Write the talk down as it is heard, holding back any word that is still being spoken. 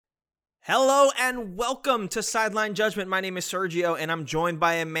Hello and welcome to Sideline Judgment. My name is Sergio, and I'm joined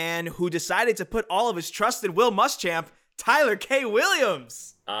by a man who decided to put all of his trust in Will Muschamp, Tyler K.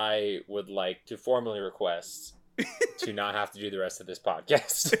 Williams. I would like to formally request to not have to do the rest of this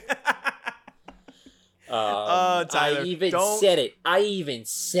podcast. Tyler, I even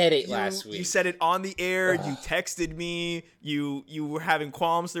said it last week. You said it on the air. You texted me. You were having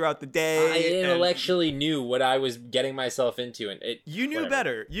qualms throughout the day. I intellectually knew what I was getting myself into, and you knew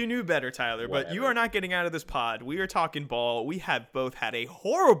better. You knew better, Tyler. Whatever. But you are not getting out of this pod. We are talking ball. We have both had a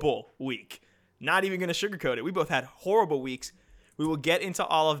horrible week. Not even going to sugarcoat it. We both had horrible weeks. We will get into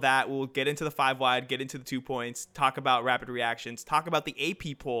all of that. We'll get into the 5-wide, get into the 2 points, talk about rapid reactions, talk about the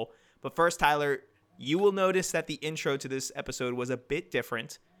AP poll. But first, Tyler, you will notice that the intro to this episode was a bit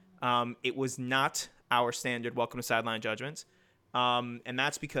different. It was not our standard Welcome to Sideline Judgments. And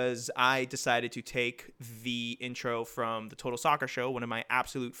that's because I decided to take the intro from the Total Soccer Show, one of my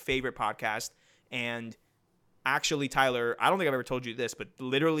absolute favorite podcasts. And actually, Tyler, I don't think I've ever told you this, but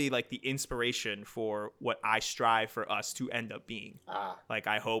literally like the inspiration for what I strive for us to end up being. Like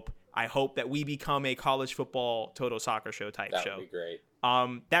I hope that we become a college football Total Soccer Show type show. That would be great.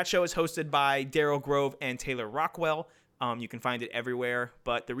 That show is hosted by Daryl Grove and Taylor Rockwell. You can find it everywhere.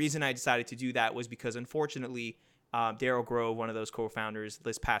 But the reason I decided to do that was because, unfortunately, Daryl Grove, one of those co-founders,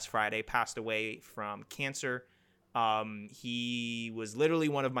 this past Friday passed away from cancer. He was literally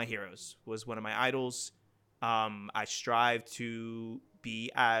one of my heroes, was one of my idols. I strive to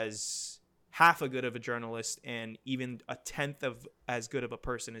be as half a good of a journalist and even a tenth of as good of a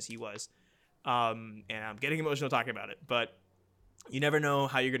person as he was. And I'm getting emotional talking about it, but you never know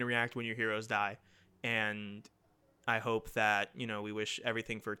how you're going to react when your heroes die. And I hope that, we wish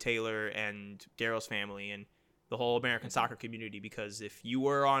everything for Taylor and Daryl's family and the whole American soccer community, because if you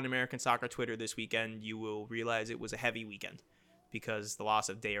were on American soccer Twitter this weekend, you will realize it was a heavy weekend because the loss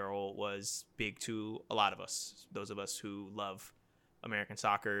of Daryl was big to a lot of us, those of us who love American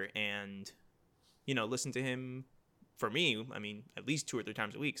soccer and, listen to him. For me, at least 2 or 3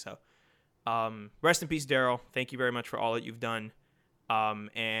 times a week. So rest in peace, Daryl. Thank you very much for all that you've done.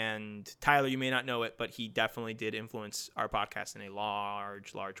 And Tyler, you may not know it, but he definitely did influence our podcast in a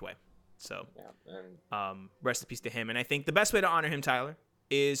large way. So rest in peace to him. And I think the best way to honor him, Tyler,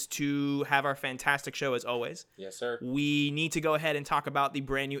 is to have our fantastic show as always. Yes, sir. We need to go ahead and talk about the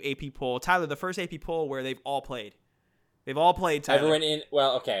brand new AP poll. Tyler, the first AP poll where they've all played. They've all played, Tyler. Everyone in...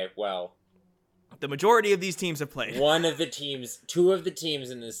 Well. The majority of these teams have played. 2 of the teams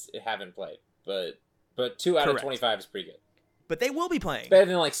in this haven't played. But 2 out of 25 is pretty good. But they will be playing. It's better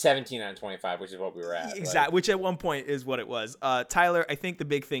than like 17 out of 25, which is what we were at. Exactly, which at one point is what it was. Tyler, I think the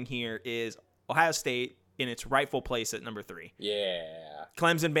big thing here is Ohio State in its rightful place at number 3. Yeah.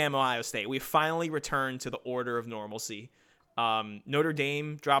 Clemson, Bama, Ohio State. We finally returned to the order of normalcy. Notre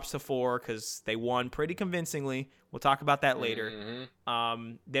Dame drops to 4 because they won pretty convincingly. We'll talk about that later.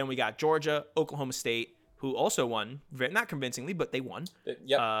 Mm-hmm. Then we got Georgia, Oklahoma State, who also won, not convincingly, but they won.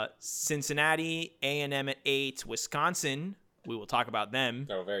 Yep. Cincinnati, A&M at 8, Wisconsin. We will talk about them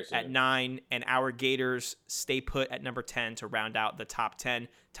very soon. At 9, and our Gators stay put at number 10 to round out the top 10.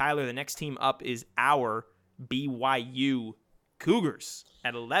 Tyler, the next team up is our BYU Cougars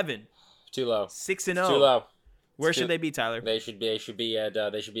at 11. Too low. 6-0. Too low. Where should they be, Tyler? They should be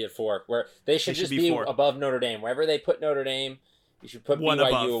at 4. Where they should just be 4. Above Notre Dame. Wherever they put Notre Dame, you should put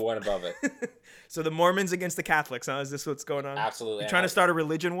BYU one above it. So the Mormons against the Catholics, huh? Is this what's going on? Absolutely. You trying to start a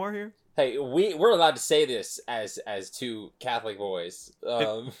religion war here? Hey, we're allowed to say this as 2 Catholic boys who grew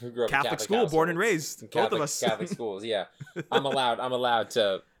up Catholic in Catholic school, households. born and raised, both of us. Catholic schools, yeah. I'm allowed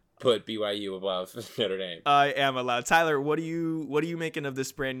to put BYU above Notre Dame. I am allowed. Tyler, what are you making of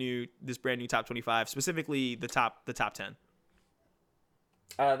this brand new top 25, specifically the top 10?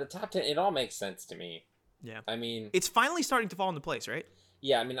 The top 10, it all makes sense to me. Yeah. It's finally starting to fall into place, right?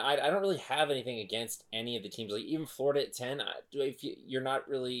 Yeah, I don't really have anything against any of the teams. Like, even Florida at 10, you're not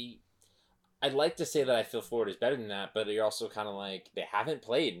really... I'd like to say that I feel Florida's better than that, but you're also kind of like, they haven't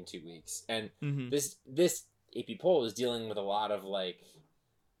played in 2 weeks. And this AP poll is dealing with a lot of, like,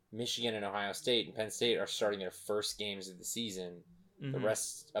 Michigan and Ohio State and Penn State are starting their first games of the season. The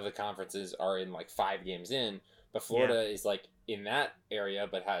rest of the conferences are in, like, 5 games in. But Florida is, like, in that area,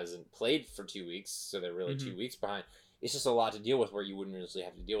 but hasn't played for 2 weeks, so they're really 2 weeks behind. It's just a lot to deal with where you wouldn't usually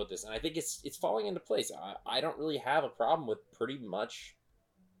have to deal with this. And I think it's falling into place. I don't really have a problem with pretty much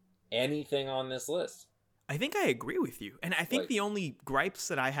anything on this list. I think I agree with you. And I think the only gripes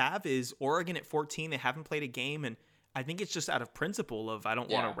that I have is Oregon at 14. They haven't played a game. And I think it's just out of principle of I don't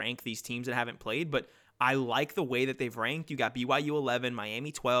want to rank these teams that haven't played. But I like the way that they've ranked. You got BYU 11,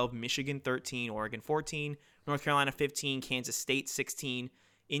 Miami 12, Michigan 13, Oregon 14, North Carolina 15, Kansas State 16.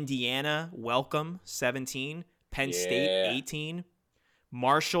 Indiana, welcome, 17. Penn State, Yeah. 18.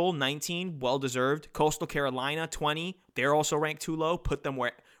 Marshall, 19, well-deserved. Coastal Carolina, 20. They're also ranked too low. Put them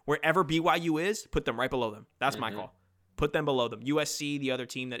wherever BYU is, put them right below them. That's my call. Put them below them. USC, the other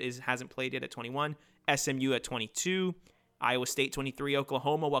team that hasn't played yet, at 21. SMU at 22. Iowa State, 23.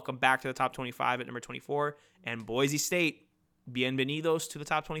 Oklahoma, welcome back to the top 25 at number 24. And Boise State, bienvenidos to the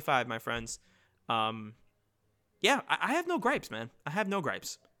top 25, my friends. Yeah, I have no gripes, man. I have no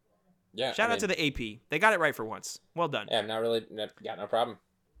gripes. Yeah. Shout out to the AP. They got it right for once. Well done. Yeah, no problem.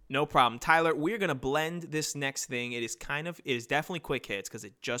 No problem. Tyler, we're going to blend this next thing. It is definitely quick hits because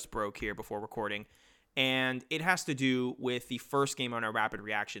it just broke here before recording. And it has to do with the first game on our rapid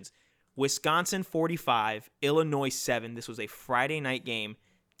reactions. Wisconsin 45, Illinois 7. This was a Friday night game.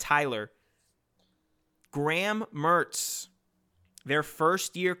 Tyler, Graham Mertz, their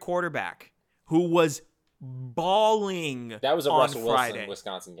first-year quarterback, who was balling. That was a on Russell Friday. Wilson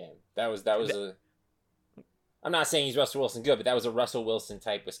Wisconsin game. That was a. I'm not saying he's Russell Wilson good, but that was a Russell Wilson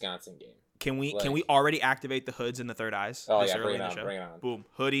type Wisconsin game. Can we already activate the hoods and the third eyes? Oh this yeah, early bring in it the on, show? bring it on. Boom,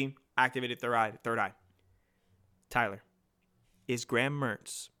 hoodie, activated third eye. Tyler, is Graham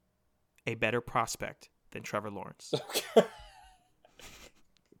Mertz a better prospect than Trevor Lawrence?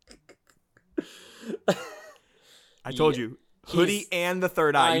 I told you, hoodie and the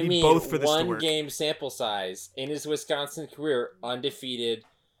third eye. You need both for this to one work. game sample size in his Wisconsin career, undefeated,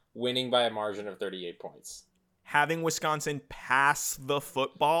 winning by a margin of 38 points. Having Wisconsin pass the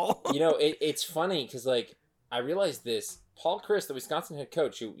football. It's funny because I realized this. Paul Chryst, the Wisconsin head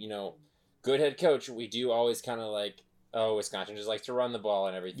coach, who good head coach, we do always kind of Wisconsin just likes to run the ball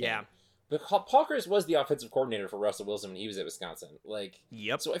and everything. Yeah. But Paul Chryst was the offensive coordinator for Russell Wilson when he was at Wisconsin.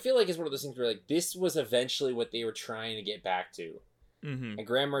 Yep. So I feel like it's one of those things where this was eventually what they were trying to get back to. Mm-hmm. And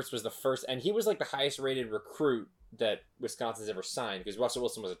Graham Mertz was the first, and he was the highest rated recruit that Wisconsin's ever signed because Russell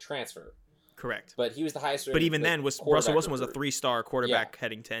Wilson was a transfer. Correct. But he was the highest rated. But even then, Russell Wilson was a 3-star quarterback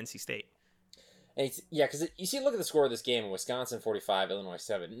heading to NC State. And because look at the score of this game: Wisconsin 45, Illinois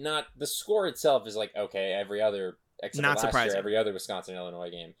 7. Not the score itself is okay. Every other except Not for last surprising. year, every other Wisconsin Illinois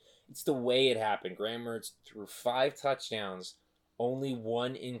game. It's the way it happened. Graham Mertz threw 5 touchdowns, only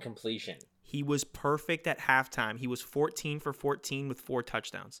 1 incompletion. He was perfect at halftime. He was 14 for 14 with 4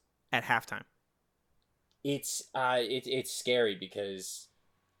 touchdowns at halftime. It's scary because,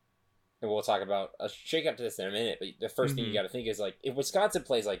 and we'll talk about a shake up to this in a minute. But the 1st thing you got to think is if Wisconsin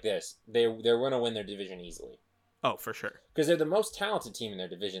plays like this, they're going to win their division easily. Oh, for sure. Because they're the most talented team in their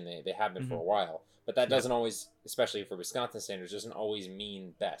division. They have been for a while. But that doesn't always, especially for Wisconsin standards, doesn't always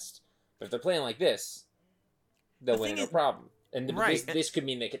mean best. But if they're playing like this, they'll win no problem. And this could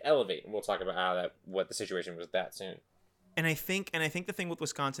mean they could elevate. And we'll talk about what the situation was with that soon. And I think the thing with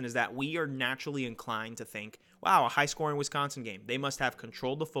Wisconsin is that we are naturally inclined to think, wow, a high-scoring Wisconsin game. They must have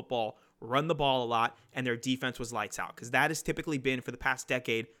controlled the football, run the ball a lot, and their defense was lights out. Because that has typically been, for the past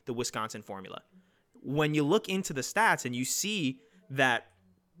decade, the Wisconsin formula. When you look into the stats and you see that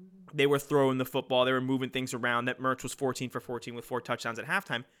they were throwing the football, they were moving things around, that Mertz was 14 for 14 with 4 touchdowns at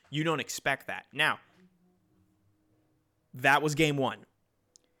halftime, you don't expect that. Now, that was game 1.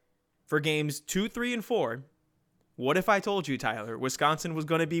 For games 2, 3, and 4, what if I told you, Tyler, Wisconsin was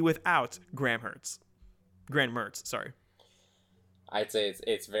going to be without Graham Mertz, sorry. I'd say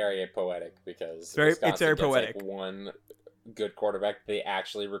it's very poetic because it's very gets, poetic. One good quarterback they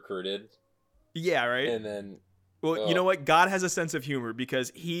actually recruited. Yeah, right? And then... Well, you know what? God has a sense of humor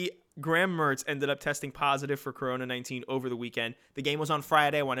because Graham Mertz ended up testing positive for Corona-19 over the weekend. The game was on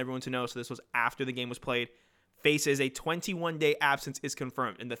Friday. I want everyone to know, so this was after the game was played. Faces a 21-day absence is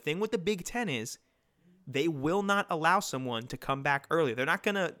confirmed. And the thing with the Big Ten is they will not allow someone to come back early. They're not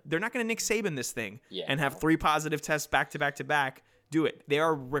gonna Nick Saban this thing and have 3 positive tests back to back to back. Do it. They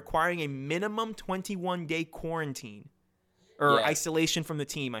are requiring a minimum 21-day quarantine or isolation from the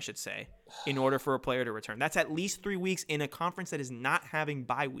team, I should say, in order for a player to return. That's at least 3 weeks in a conference that is not having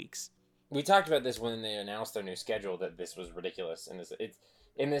bye weeks. We talked about this when they announced their new schedule, that this was ridiculous. And it's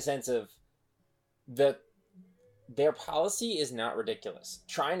in the sense of their policy is not ridiculous.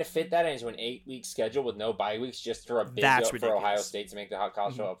 Trying to fit that into an 8-week schedule with no bye weeks just for a big for Ohio State to make the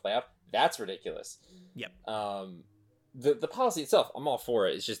college football playoff, that's ridiculous. Yep. The policy itself, I'm all for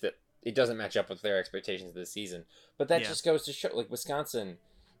it. It's just that it doesn't match up with their expectations this season. But that just goes to show, Wisconsin,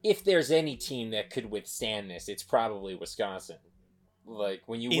 if there's any team that could withstand this, it's probably Wisconsin.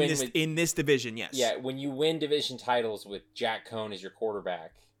 When you in this division, yes. Yeah, when you win division titles with Jack Cohn as your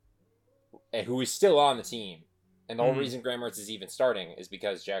quarterback, and who is still on the team, and the whole reason Graham Mertz is even starting is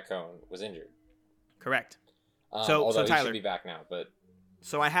because Jack Cohn was injured. Correct. Although Tyler, he should be back now, but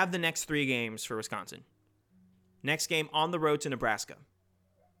so I have the next 3 games for Wisconsin. Next game on the road to Nebraska.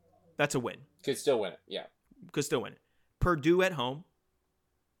 That's a win. Could still win it. Yeah. Could still win it. Purdue at home.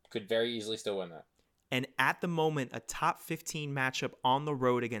 Could very easily still win that. And at the moment, a top 15 matchup on the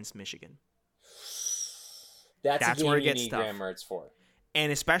road against Michigan. That's a game where it you gets need tough. Graham Mertz for.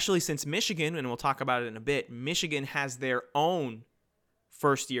 And especially since Michigan, and we'll talk about it in a bit, Michigan has their own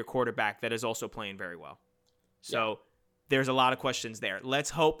first-year quarterback that is also playing very well. So there's a lot of questions there.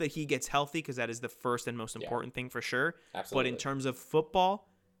 Let's hope that he gets healthy because that is the first and most important thing for sure. Absolutely. But in terms of football,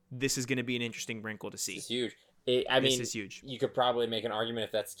 this is going to be an interesting wrinkle to see. It's huge. This is huge. You could probably make an argument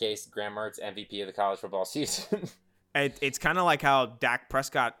if that's the case. Graham Mertz, MVP of the college football season. It's kind of like how Dak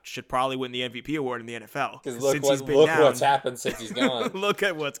Prescott should probably win the MVP award in the NFL. Because look what's happened since he's gone. Look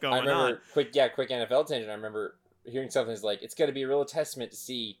at what's going on. Quick NFL tangent. I remember hearing something that's like, it's going to be a real testament to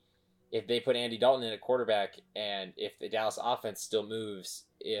see if they put Andy Dalton in at quarterback and if the Dallas offense still moves,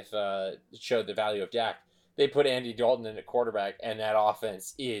 if it showed the value of Dak. They put Andy Dalton in at quarterback and that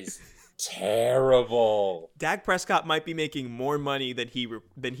offense is terrible. Dak Prescott might be making more money than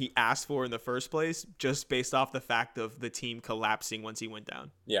he asked for in the first place, just based off the fact of the team collapsing once he went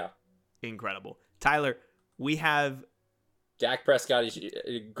down. Yeah, incredible. Tyler, we have Dak Prescott.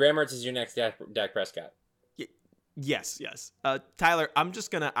 Graham Mertz is your next Dak Prescott. Yes. Tyler, I'm just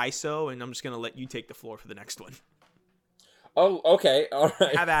gonna ISO and I'm just gonna let you take the floor for the next one. Oh, okay, all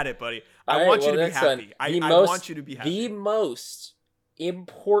right. Have at it, buddy. I want you to be happy. I want you to be happy. The most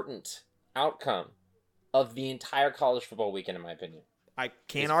important outcome of the entire college football weekend, in my opinion. I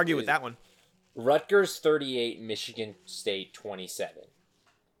can't argue with that one. Rutgers 38, Michigan State 27.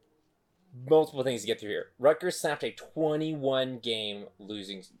 Multiple things to get through here. Rutgers snapped a 21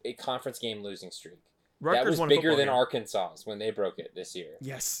 conference game losing streak. Rutgers that was bigger than Arkansas's when they broke it this year.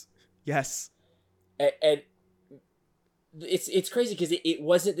 Yes. And it's crazy because it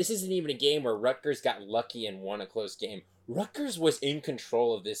wasn't. This isn't even a game where Rutgers got lucky and won a close game. Rutgers was in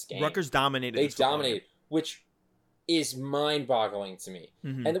control of this game. Rutgers dominated. They dominated, which is mind-boggling to me.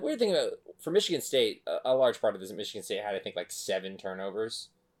 Mm-hmm. And the weird thing for Michigan State, a large part of this, Michigan State had, I think, like 7 turnovers.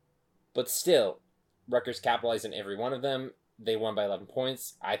 But still, Rutgers capitalized on every one of them. They won by 11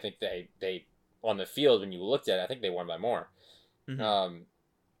 points. I think they on the field, when you looked at it, I think they won by more. Mm-hmm.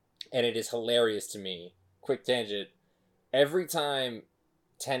 And it is hilarious to me. Quick tangent. Every time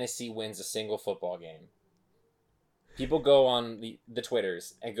Tennessee wins a single football game, people go on the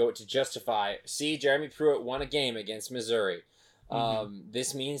Twitters and go to justify, see, Jeremy Pruitt won a game against Missouri. Mm-hmm.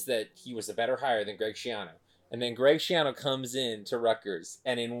 This means that he was a better hire than Greg Schiano. And then Greg Schiano comes in to Rutgers,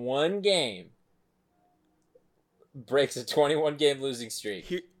 and in one game, breaks a 21-game losing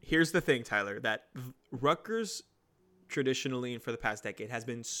streak. Here's the thing, Tyler, that Rutgers, traditionally and for the past decade, has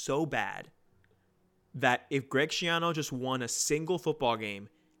been so bad that if Greg Schiano just won a single football game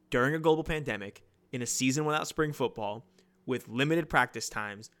during a global pandemic, in a season without spring football, with limited practice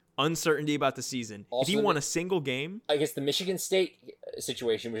times, uncertainty about the season, also, if he won a single game... I guess the Michigan State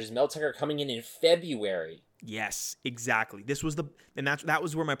situation, which is Mel Tucker coming in February. Yes, exactly. This was that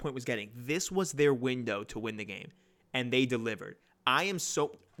was where my point was getting. This was their window to win the game, and they delivered.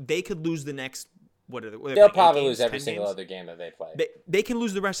 They could lose the next... They'll probably lose every single other game that they play. They can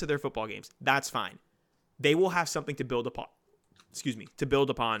lose the rest of their football games. That's fine. They will have something to build upon. To build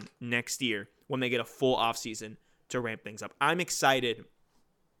upon next year when they get a full offseason to ramp things up. I'm excited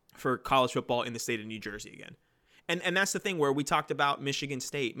for college football in the state of New Jersey again. And that's the thing where we talked about Michigan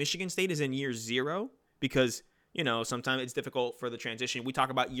State. Michigan State is in year 0 because, sometimes it's difficult for the transition. We talk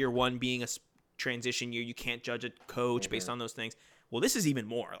about year 1 being a transition year. You can't judge a coach based on those things. Well, this is even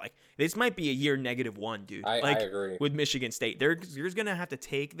more. Like, this might be a year -1, dude. I agree. With Michigan State. They're going to have to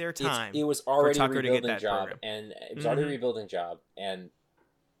take their time. It was already for Tucker a rebuilding to get that job. program. And it was already a rebuilding job. And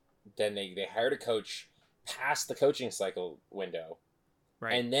then they hired a coach past the coaching cycle window.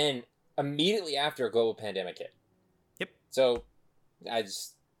 Right. And then immediately after a global pandemic hit. Yep. So,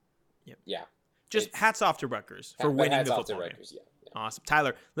 yeah. Just hats off to Rutgers for winning the football game. Rutgers, yeah. Awesome.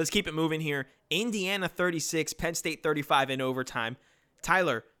 Tyler, let's keep it moving here. Indiana 36, Penn State 35 in overtime.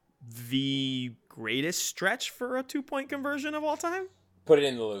 Tyler, the greatest stretch for a 2-point conversion of all time? Put it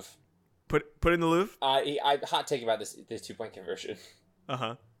in the Louvre. Put it in the Louvre? I hot take about this 2-point conversion.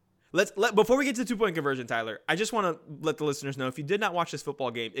 Uh-huh. Before we get to 2-point conversion, Tyler, I just want to let the listeners know, if you did not watch this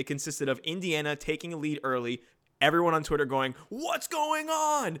football game, it consisted of Indiana taking a lead early, everyone on Twitter going, "What's going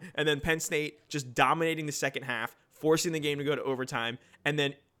on?" And then Penn State just dominating the second half, forcing the game to go to overtime, and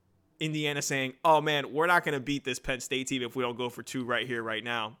then Indiana saying, "Oh man, we're not going to beat this Penn State team if we don't go for 2 right here, right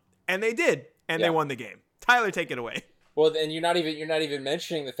now." And they did, and they won the game. Tyler, take it away. Well, then you're not even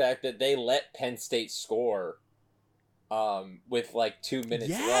mentioning the fact that they let Penn State score with like 2 minutes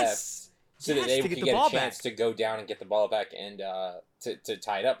left. so that Yes, they to could get the get ball a chance back. to go down and get the ball back and to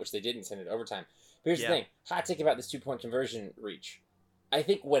tie it up, which they did and send it overtime. But here's Yeah. the thing: hot take about this 2-point conversion reach. I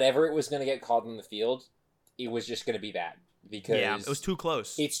think whatever it was going to get called in the field, it was just going to be that because Yeah, it was too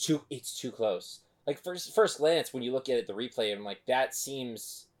close. It's too close. Like first glance, when you look at it, the replay, I'm like, that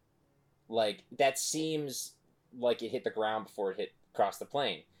seems like it hit the ground before it hit across the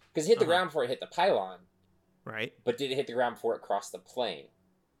plane. Because it hit the ground before it hit the pylon, right. but did it hit the ground before it crossed the plane?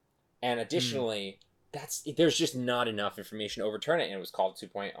 And additionally, there's just not enough information to overturn it, and it was called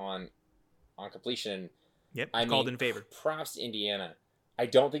 2-point on completion. Yep, I called mean, in favor. Props to Indiana. I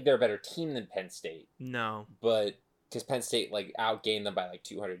don't think they're a better team than Penn State. No. But because Penn State outgained them by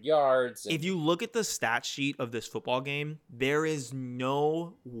 200 yards. If you look at the stat sheet of this football game, there is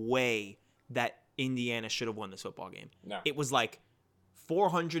no way that Indiana should have won this football game. No. It was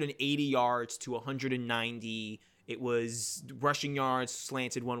 480 yards to 190. It was rushing yards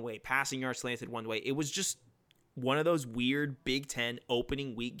slanted one way, passing yards slanted one way. It was just one of those weird Big Ten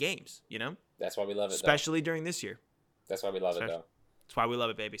opening week games, That's why we love it, especially during this year. That's why we love it, though. That's why we love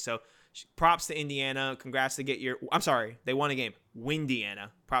it, baby. So props to Indiana. Congrats to I'm sorry, they won a game.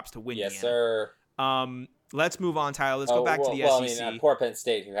 Windiana. Props to Windiana. Yes, sir. Let's move on, Tyler. Let's go back to the SEC. I mean, poor Penn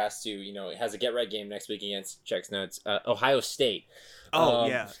State, who has to, has a get-right game next week against, checks notes, Ohio State. Oh,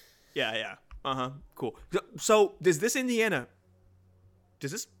 yeah. Cool. So does this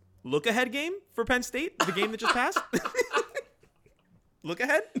look ahead game for Penn State? The game that just passed? Look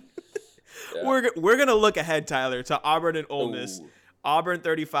ahead? Yeah. We're going to look ahead, Tyler, to Auburn and Ole Miss. Ooh. Auburn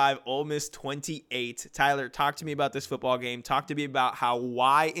 35, Ole Miss 28. Tyler, talk to me about this football game. Talk to me about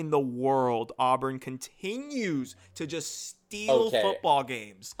why in the world Auburn continues to just steal football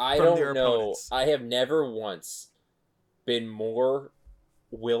games from their opponents. I have never once been more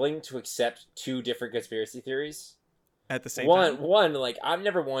willing to accept two different conspiracy theories at the same time. One, I've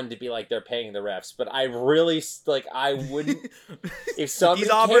never wanted to be they're paying the refs, but I really I wouldn't. If somebody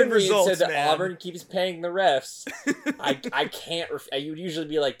came to me and said that Auburn keeps paying the refs, I can't. I would usually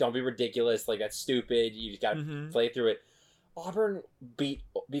be don't be ridiculous. That's stupid. You just got to play through it. Auburn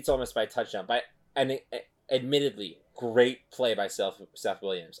beats Ole Miss by a touchdown admittedly great play by Seth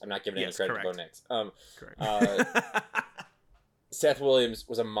Williams. I'm not giving any credit to Bo Nix. Correct. Seth Williams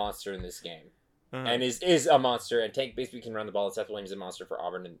was a monster in this game. And is a monster, and Tank basically can run the ball, and Seth Williams is a monster for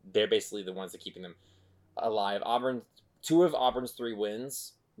Auburn, and they're basically the ones that keeping them alive. Two of Auburn's 3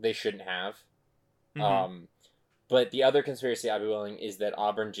 wins, they shouldn't have. But the other conspiracy I'd be willing is that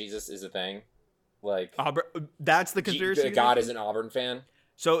Auburn Jesus is a thing. Auburn, that's the conspiracy. God is an Auburn fan.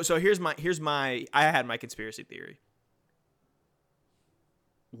 So here's my I had my conspiracy theory.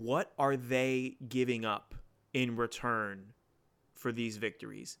 What are they giving up in return for these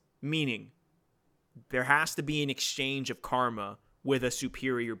victories? Meaning, there has to be an exchange of karma with a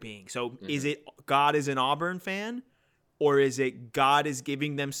superior being. So is it God is an Auburn fan, or is it God is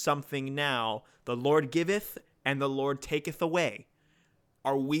giving them something now? The Lord giveth and the Lord taketh away.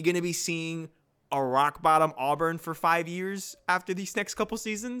 Are we going to be seeing a rock bottom Auburn for 5 years after these next couple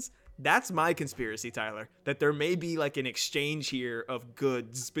seasons? That's my conspiracy, Tyler, that there may be an exchange here of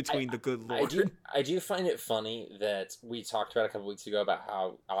goods between the good Lord. I do find it funny that we talked about a couple weeks ago about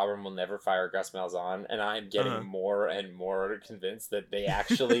how Auburn will never fire Gus Malzahn, and I'm getting more and more convinced that they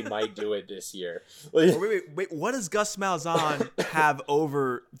actually might do it this year. Wait, what does Gus Malzahn have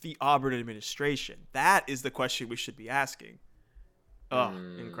over the Auburn administration? That is the question we should be asking. Oh,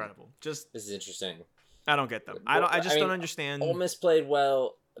 incredible. This is interesting. I don't get them. I just don't understand. Ole Miss played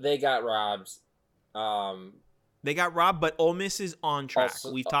well. They got robbed. But Ole Miss is on track.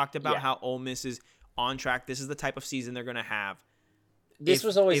 We've talked about how Ole Miss is on track. This is the type of season they're going to have. This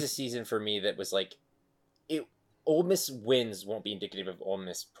was always a season for me that was Ole Miss wins won't be indicative of Ole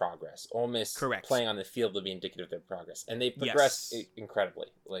Miss progress. Ole Miss playing on the field will be indicative of their progress. And they progressed incredibly.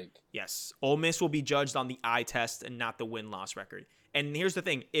 Yes. Ole Miss will be judged on the eye test and not the win-loss record. And here's the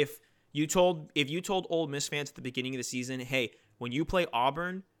thing. If you told Ole Miss fans at the beginning of the season, hey, when you play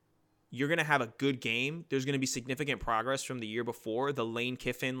Auburn, you're going to have a good game. There's going to be significant progress from the year before. The Lane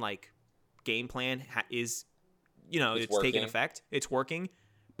Kiffin game plan is, it's taking effect. It's working.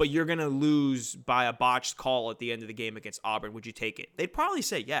 But you're going to lose by a botched call at the end of the game against Auburn. Would you take it? They'd probably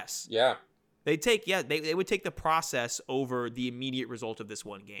say yes. Yeah. They would take the process over the immediate result of this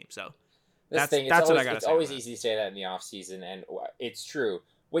one game. So that's what I got to say. It's always easy to say that in the offseason, and it's true.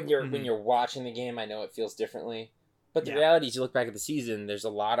 When you're watching the game, I know it feels differently. But the reality is, you look back at the season, there's a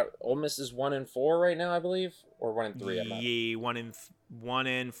lot of Ole Miss is 1-4 right now, I believe, or 1-3. Yeah,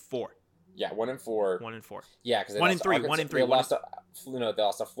 1-4. Yeah, 1-4. 1-4. Yeah, because 1-3. They lost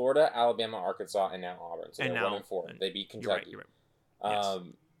to Florida, Alabama, Arkansas, and now Auburn. So they're 1-4. They beat Kentucky. You're right. Yes.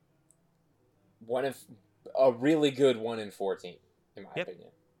 a really good 1-4 team, in my opinion.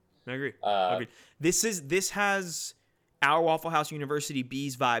 I agree. Agreed. This has our Waffle House University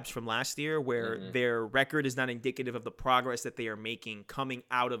Bees vibes from last year, where their record is not indicative of the progress that they are making coming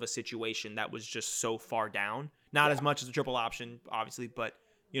out of a situation that was just so far down. Not as much as a triple option, obviously, but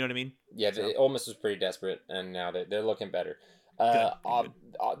you know what I mean? Yeah, Ole Miss was pretty desperate, and now they're looking better. Good.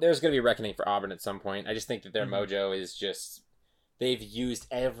 There's going to be a reckoning for Auburn at some point. I just think that their mojo is just... They've used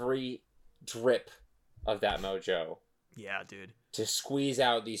every drip of that mojo. Yeah, dude. To squeeze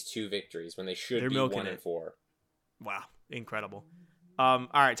out these 2 victories when they should be 1-4. Wow, incredible. All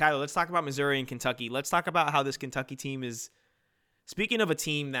right, Tyler, let's talk about Missouri and Kentucky. Let's talk about how this Kentucky team is... Speaking of a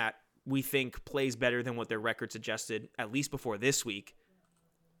team that we think plays better than what their record suggested, at least before this week,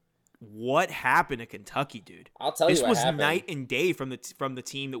 what happened to Kentucky, dude? I'll tell you what happened. This was night and day from the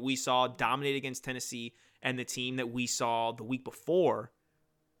team that we saw dominate against Tennessee and the team that we saw the week before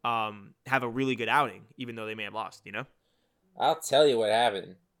have a really good outing, even though they may have lost, you know? I'll tell you what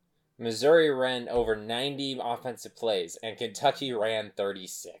happened. Missouri ran over 90 offensive plays, and Kentucky ran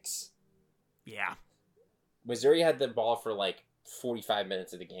 36. Yeah. Missouri had the ball for 45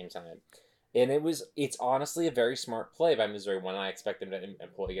 minutes of the game time. And it's honestly a very smart play by Missouri, one I expect them to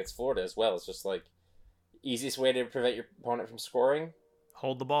employ against Florida as well. It's just easiest way to prevent your opponent from scoring.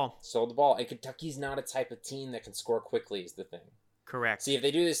 Hold the ball. Hold the ball. And Kentucky's not a type of team that can score quickly is the thing. Correct. See, if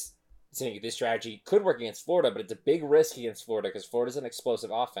they do this strategy could work against Florida, but it's a big risk against Florida because Florida's an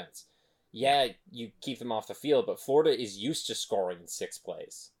explosive offense. Yeah, you keep them off the field, but Florida is used to scoring in 6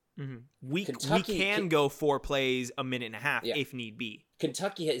 plays. Mm-hmm. We can go 4 plays a minute and a half if need be.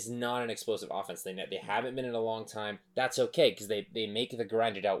 Kentucky is not an explosive offense. They haven't been in a long time. That's okay because they make the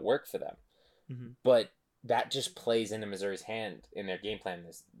grinded out work for them. Mm-hmm. But that just plays into Missouri's hand in their game plan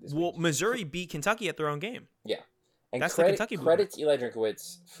this week. Missouri beat Kentucky at their own game. Yeah. And that's the Kentucky credit to Eli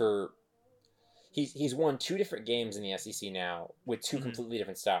Drinkwitz for... He's won 2 different games in the SEC now with 2 completely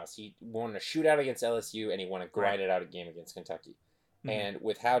different styles. He won a shootout against LSU and he won a grinded out game against Kentucky. Mm-hmm. And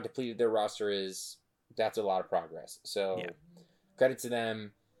with how depleted their roster is, that's a lot of progress. So credit to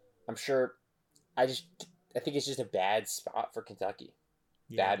them. I'm sure. I think it's just a bad spot for Kentucky.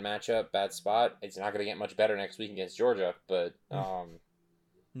 Yeah. Bad matchup, bad spot. It's not going to get much better next week against Georgia, but no,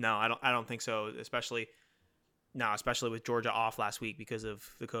 I don't think so. Especially with Georgia off last week because of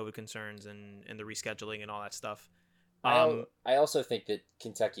the COVID concerns and the rescheduling and all that stuff. I also think that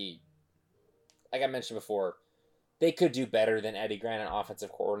Kentucky, like I mentioned before, they could do better than Eddie Grant, an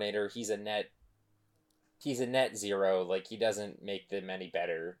offensive coordinator. He's a net 0. He doesn't make them any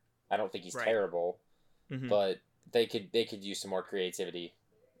better. I don't think he's terrible, but they could use some more creativity.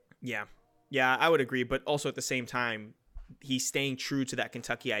 Yeah, I would agree. But also at the same time, he's staying true to that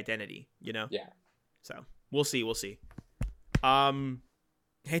Kentucky identity. You know. Yeah. So we'll see.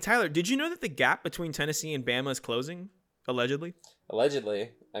 Hey Tyler, did you know that the gap between Tennessee and Bama is closing? Allegedly.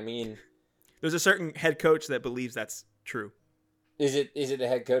 I mean. There's a certain head coach that believes that's true. Is it the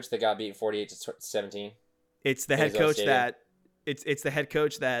head coach that got beat 48-17? It's the head coach that it's the head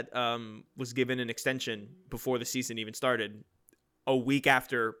coach that was given an extension before the season even started. A week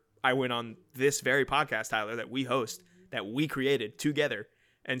after I went on this very podcast, Tyler, that we host, that we created together,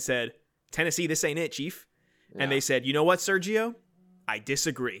 and said, "Tennessee, this ain't it, Chief." No. And they said, "You know what, Sergio? I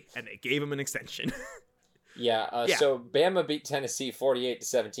disagree," and they gave him an extension. Yeah. So Bama beat Tennessee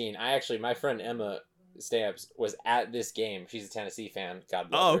 48-17. My friend Emma Stamps was at this game. She's a Tennessee fan. God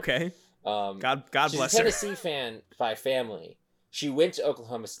bless her. Oh, okay. God bless her. She's a Tennessee fan by family. She went to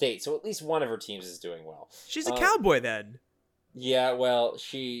Oklahoma State, so at least one of her teams is doing well. She's a Cowboy then. Yeah. Well,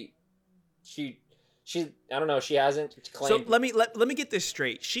 she. I don't know. She hasn't claimed. So let me get this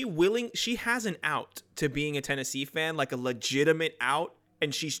straight. She has an out to being a Tennessee fan, like a legitimate out.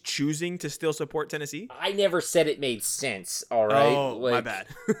 And she's choosing to still support Tennessee? I never said it made sense, all right? Oh, my bad.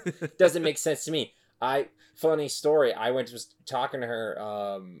 Doesn't make sense to me. Funny story, was talking to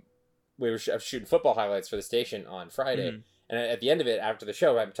her, we were shooting football highlights for the station on Friday, and at the end of it, after the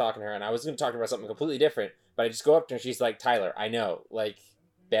show, I'm talking to her, and I was going to talk about something completely different, but I just go up to her, and she's like, "Tyler, I know,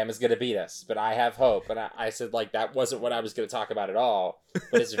 Bama's going to beat us, but I have hope." And I said, that wasn't what I was going to talk about at all,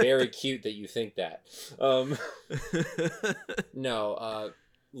 but it's very cute that you think that. No,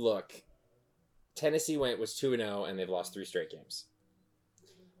 look, Tennessee was 2-0, and they've lost 3 straight games.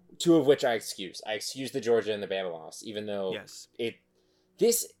 2 of which I excuse. I excuse the Georgia and the Bama loss, even though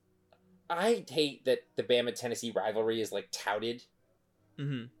I hate that the Bama-Tennessee rivalry is, touted,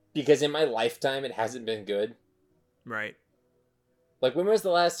 because in my lifetime, it hasn't been good. Right. When was the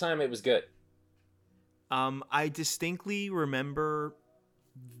last time it was good? I distinctly remember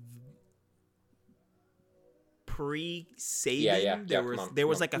pre-Saban. There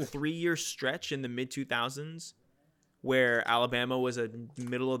was like a 3-year stretch in the mid 2000s where Alabama was a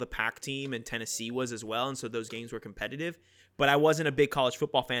middle of the pack team and Tennessee was as well, and so those games were competitive. But I wasn't a big college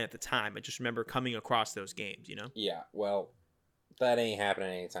football fan at the time. I just remember coming across those games, you know? Yeah, well, that ain't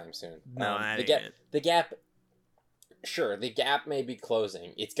happening anytime soon. No, the gap. Sure, the gap may be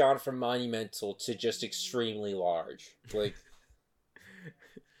closing. It's gone from monumental to just extremely large. Like,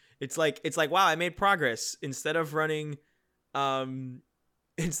 it's like wow, I made progress. Instead of running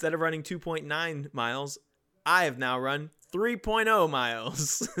 2.9 miles, I have now run 3.0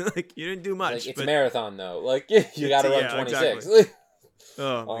 miles. Like, you didn't do much. Like, it's a marathon though. Like, you got to run 26. Exactly.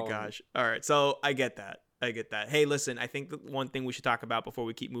 Oh my gosh. All right. So I get that. Hey, listen, I think the one thing we should talk about before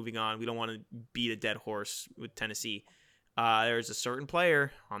we keep moving on, we don't want to beat a dead horse with Tennessee. There's a certain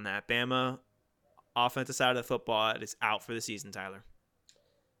player on that Bama offensive side of the football that is out for the season, Tyler.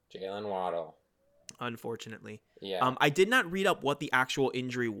 Jalen Waddle. Unfortunately. Yeah. I did not read up what the actual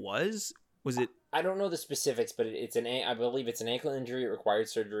injury was. Was it? I don't know the specifics, but I believe it's an ankle injury. It required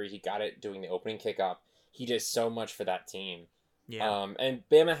surgery. He got it doing the opening kickoff. He does so much for that team. Yeah. And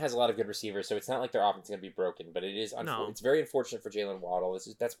Bama has a lot of good receivers, so it's not like their offense is going to be broken, but it is it's very unfortunate for Jalen Waddle.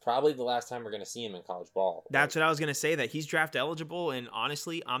 That's probably the last time we're going to see him in college ball. That's what I was going to say, that he's draft eligible, and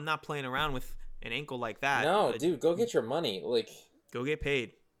honestly, I'm not playing around with an ankle like that. No, dude, go get your money. Like, go get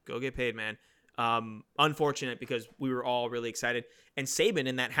paid. Go get paid, man. Unfortunate, because we were all really excited. And Saban,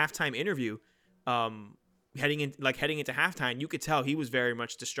 in that halftime interview, heading into halftime, you could tell he was very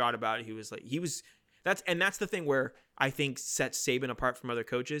much distraught about it. That's the thing where I think sets Saban apart from other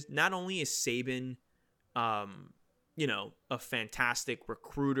coaches. Not only is Saban, a fantastic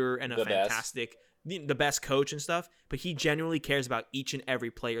recruiter and the best coach and stuff, but he genuinely cares about each and every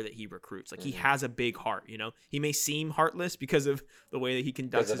player that he recruits. Like, he has a big heart, you know. He may seem heartless because of the way that he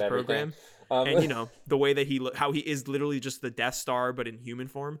conducts his program, and the way that how he is literally just the Death Star, but in human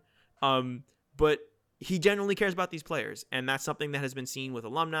form. But he genuinely cares about these players, and that's something that has been seen with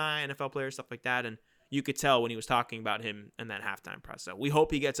alumni, NFL players, stuff like that. And you could tell when he was talking about him in that halftime press. So we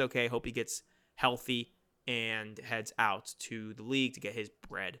hope he gets okay. Hope he gets healthy and heads out to the league to get his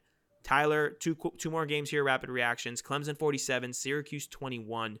bread. Tyler, two more games here, rapid reactions. Clemson 47, Syracuse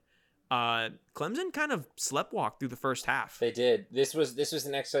 21. Clemson kind of sleptwalked through the first half. They did. This was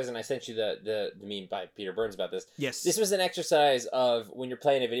an exercise, and I sent you the meme by Peter Burns about this. Yes. This was an exercise of when you're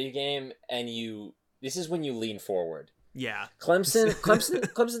playing a video game and this is when you lean forward. Yeah. Clemson,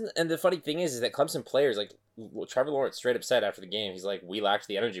 and the funny thing is that Clemson players, like Trevor Lawrence straight up said after the game, he's like, we lacked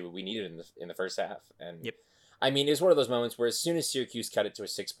the energy we needed in the first half. And yep. I mean, it was one of those moments where as soon as Syracuse cut it to a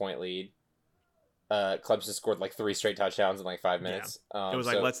 6-point lead, Clemson scored like 3 straight touchdowns in like 5 minutes. Yeah. It was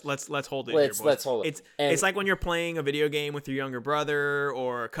like, let's hold it. Let's hold it. It's like when you're playing a video game with your younger brother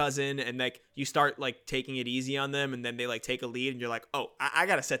or a cousin, and like you start like taking it easy on them, and then they like take a lead, and you're like, oh, I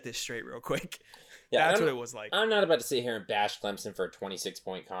gotta set this straight real quick. Yeah, that's what it was like. I'm not about to sit here and bash Clemson for a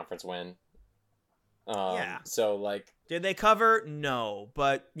 26-point conference win. Yeah. So, like... Did they cover? No.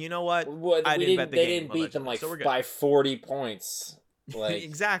 But you know what? They didn't beat them by 40 points. Like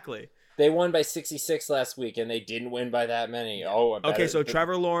exactly. They won by 66 last week, and they didn't win by that many. Okay, so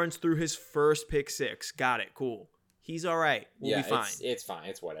Trevor Lawrence threw his first pick 6. Got it. Cool. He's all right. We'll be fine. It's fine.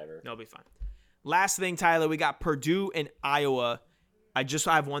 It's whatever. They'll be fine. Last thing, Tyler, we got Purdue and Iowa. I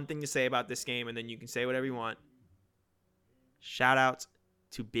have one thing to say about this game, and then you can say whatever you want. Shout out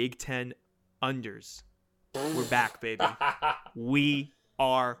to Big Ten unders. We're back, baby. We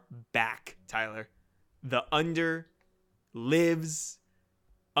are back, Tyler. The under lives.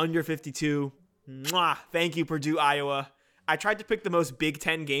 Under 52. Mwah. Thank you, Purdue, Iowa. I tried to pick the most Big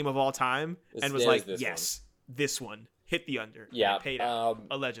Ten game of all time and was like, yes, this one. Hit the under. Yeah. Paid out,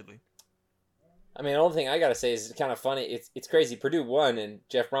 allegedly. I mean, the only thing I gotta say is it's kind of funny. It's crazy. Purdue won, and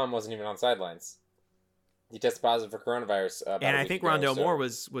Jeff Brom wasn't even on sidelines. He tested positive for coronavirus. And I think Rondale Moore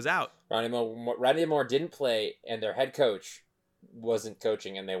was out. Rondale Moore didn't play, and their head coach wasn't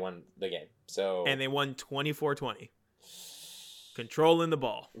coaching, and they won the game. And they won 24-20. Controlling the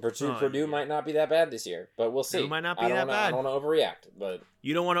ball. Purdue might not be that bad this year, but we'll see. Purdue might not be that bad. I don't want to overreact, but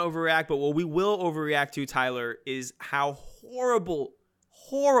you don't want to overreact. But what we will overreact to, Tyler, is how horrible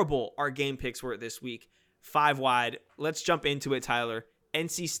our game picks were this week. 5 wide. Let's jump into it, Tyler.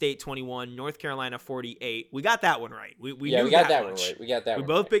 NC State 21, North Carolina 48. We got that one right. We got that one right. We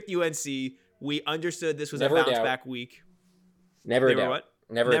both picked UNC. We understood this was a bounce back week. Never in doubt.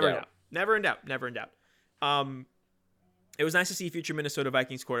 Never in doubt. It was nice to see future Minnesota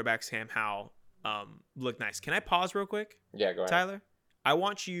Vikings quarterback Sam Howell look nice. Can I pause real quick? Yeah, go ahead. Tyler, I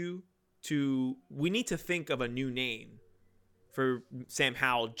want you to... We need to think of a new name for Sam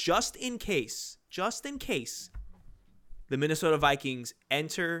Howell just in case the Minnesota Vikings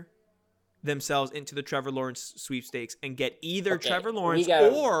enter themselves into the Trevor Lawrence sweepstakes and get either Trevor Lawrence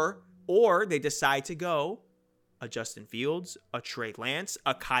or they decide to go a Justin Fields, a Trey Lance,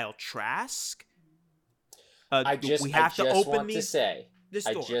 a Kyle Trask. I just want to say,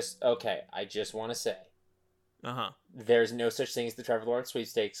 I just want to say, there's no such thing as the Trevor Lawrence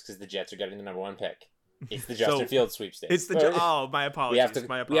sweepstakes because the Jets are getting the number 1 pick. It's the Justin Fields sweepstakes. It's the my apologies.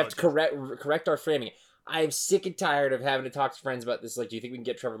 We have to correct our framing. I'm sick and tired of having to talk to friends about this. Like, do you think we can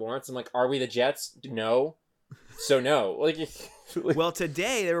get Trevor Lawrence? I'm like, are we the Jets? No. So no. Well,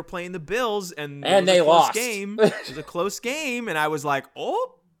 today they were playing the Bills and they lost. It was a close game, and I was like,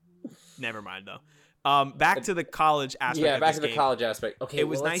 oh, never mind though. Back to the college aspect. Yeah, back to the college aspect. Okay, it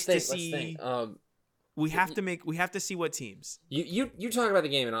was nice to see. We have to see what teams. You talk about the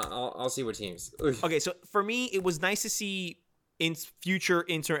game, and I'll see what teams. Okay, so for me, it was nice to see in future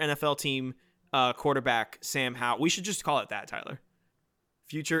inter NFL team quarterback Sam Howell. We should just call it that, Tyler.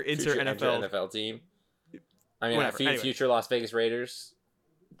 Future inter NFL team. I mean, Whatever. Future Las Vegas Raiders.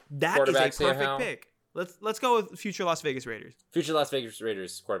 That is a perfect pick. Let's go with future Las Vegas Raiders. Future Las Vegas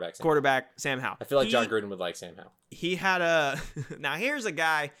Raiders quarterback Sam Howell. I feel like John Gruden would like Sam Howell. He had now here's a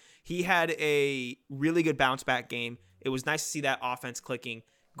guy. He had a really good bounce back game. It was nice to see that offense clicking.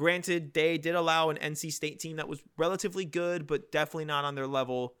 Granted, they did allow an NC State team that was relatively good, but definitely not on their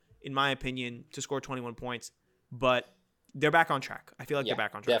level, in my opinion, to score 21 points. But they're back on track. I feel like they're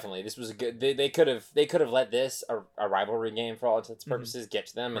back on track. Definitely. This was a good. They could have let this a rivalry game for all intents and purposes get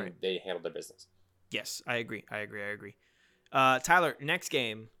to them, and they handled their business. Yes, I agree. Tyler, next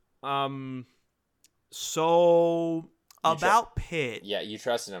game. About Pitt. Yeah, you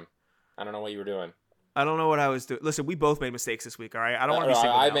trusted him. I don't know what you were doing. I don't know what I was doing. Listen, we both made mistakes this week. All right, I don't want to be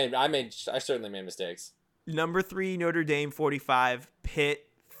singled out. I certainly made mistakes. Number 3, Notre Dame 45, Pitt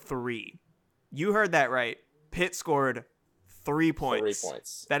 3. You heard that right. Pitt scored 3 points. 3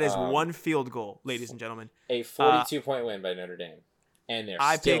 points. That is one field goal, ladies and gentlemen. A 42-point win by Notre Dame, and they're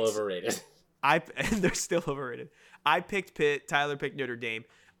still overrated. And they're still overrated. I picked Pitt. Tyler picked Notre Dame.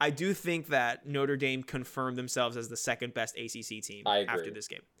 I do think that Notre Dame confirmed themselves as the second best ACC team after this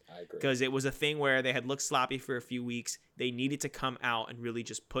game. I agree. Because it was a thing where they had looked sloppy for a few weeks. They needed to come out and really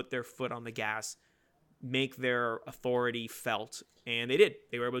just put their foot on the gas, make their authority felt, and they did.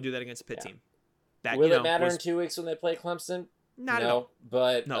 They were able to do that against a Pitt team. That, Will it matter in 2 weeks when they play Clemson? Not at all.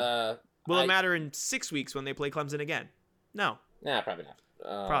 But no. Will it matter in 6 weeks when they play Clemson again? No. Nah, probably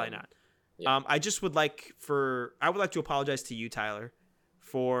not. Probably not. Yeah. I would like to apologize to you, Tyler,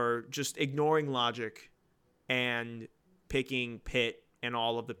 for just ignoring logic and picking Pitt and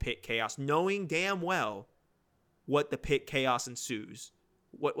all of the Pitt chaos, knowing damn well what the Pitt chaos ensues,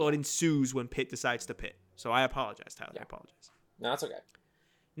 what ensues when Pitt decides to pit. So I apologize, Tyler. I apologize. No, it's okay.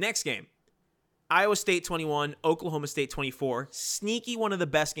 Next game, Iowa State 21, Oklahoma State 24. Sneaky one of the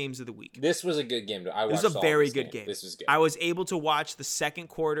best games of the week. This was a good game. It was a very good game. This was good. I was able to watch the second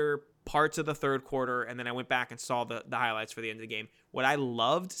quarter, parts of the third quarter, and then I went back and saw the highlights for the end of the game. What I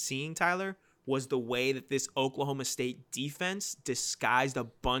loved seeing, Tyler, was the way that this Oklahoma State defense disguised a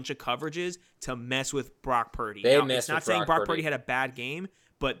bunch of coverages to mess with Brock Purdy. It's not saying Brock Purdy had a bad game,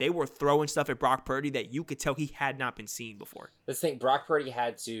 but they were throwing stuff at Brock Purdy that you could tell he had not been seen before. Let's think. Brock Purdy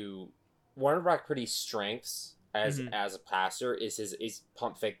one of Brock Purdy's strengths as a passer is his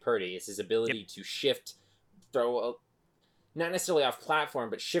pump fake Purdy. It's his ability to shift, throw, not necessarily off platform,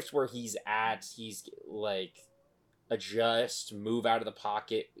 but shift where he's at. He's like adjust, move out of the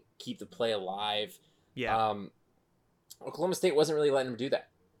pocket, keep the play alive. Yeah. Oklahoma State wasn't really letting him do that.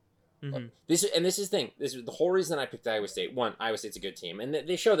 This is the thing. This is the whole reason I picked Iowa State. One, Iowa State's a good team, and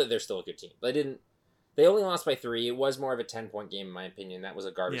they show that they're still a good team. They only lost by 3. It was more of a 10-point game, in my opinion. That was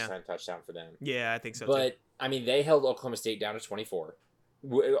a garbage time touchdown for them. Yeah, I think so, But, I mean, they held Oklahoma State down to 24.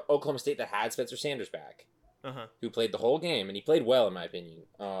 Oklahoma State that had Spencer Sanders back, who played the whole game, and he played well, in my opinion.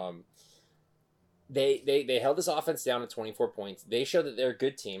 They held this offense down to 24 points. They show that they're a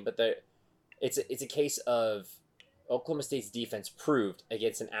good team, but it's a case of Oklahoma State's defense proved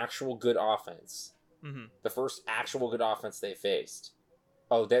against an actual good offense. The first actual good offense they faced.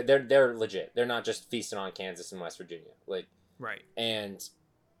 Oh, they're legit. They're not just feasting on Kansas and West Virginia. Right. And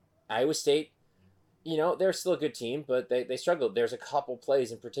Iowa State, they're still a good team, but they struggled. There's a couple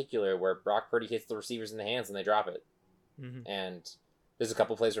plays in particular where Brock Purdy hits the receivers in the hands and they drop it. And there's a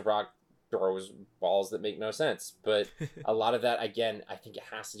couple plays where Brock throws balls that make no sense. But a lot of that, again, I think it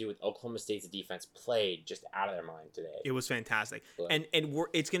has to do with Oklahoma State's defense played just out of their mind today. It was fantastic. And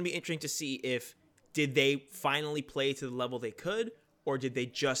it's going to be interesting to see did they finally play to the level they could, or did they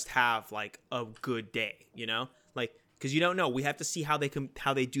just have a good day, because you don't know. We have to see how they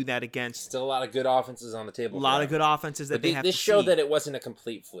do that against Still a lot of good offenses on the table. a lot of good offenses that they have to showed see. that it wasn't a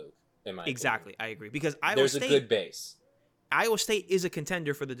complete fluke, in my Exactly, opinion. I agree. Because There's a good base. Iowa State is a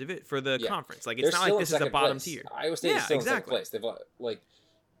contender for the Yeah. conference. Like, They're it's not still like in this is a second bottom place. tier. Iowa State is still in second place.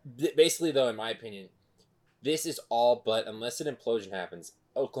 They've basically, though, in my opinion, this is all but, unless an implosion happens,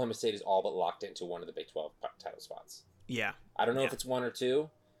 Oklahoma State is all but locked into one of the Big 12 title spots. Yeah. I don't know if it's one or two,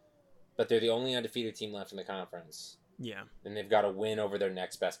 but they're the only undefeated team left in the conference. Yeah. And they've got to win over their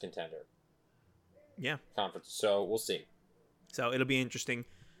next best contender. Yeah. Conference. So we'll see. So it'll be interesting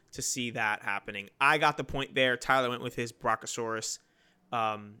to see that happening. I got the point there. Tyler went with his Brachiosaurus.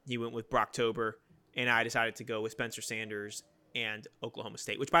 He went with Brocktober, and I decided to go with Spencer Sanders and Oklahoma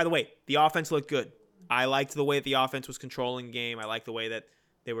State, which, by the way, the offense looked good. I liked the way that the offense was controlling the game. I liked the way that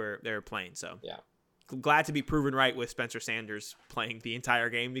they were playing. So yeah, glad to be proven right with Spencer Sanders playing the entire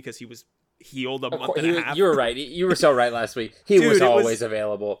game because he was healed a month and a half. You were right. You were so right last week. He was always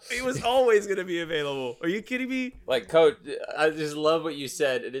available. He was always going to be available. Are you kidding me? Like, Coach, I just love what you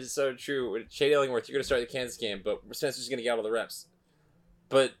said. It is so true. With Shane Illingworth, you're going to start the Kansas game, but Spencer's going to get all the reps.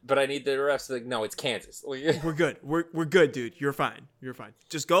 But I need the refs. Like, no, it's Kansas. We're good. We're good, dude. You're fine. You're fine.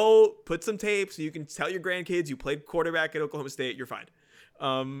 Just go put some tape so you can tell your grandkids you played quarterback at Oklahoma State. You're fine.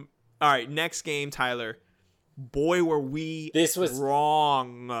 All right, next game, Tyler. Boy, were we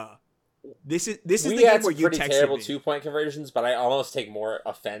wrong. This is the game where you texted me. We had some pretty terrible 2-point conversions, but I almost take more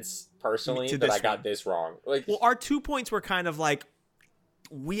offense personally that I got this wrong. Like, well, our 2 points were kind of like,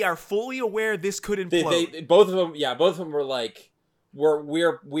 we are fully aware this could implode. Both of them were like, we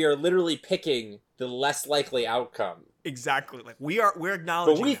are literally picking the less likely outcome. Exactly. Like, we're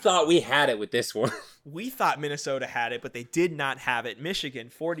acknowledging. But we thought we had it with this one. We thought Minnesota had it, but they did not have it. Michigan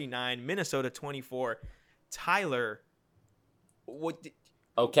 49, Minnesota 24. Tyler, what?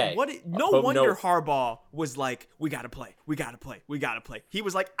 Okay. No wonder Harbaugh was like, we gotta play. He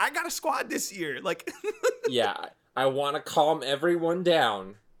was like, I got a squad this year. Like, yeah, I want to calm everyone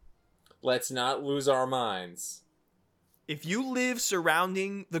down. Let's not lose our minds. If you live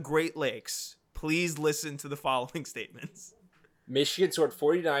surrounding the Great Lakes, please listen to the following statements. Michigan scored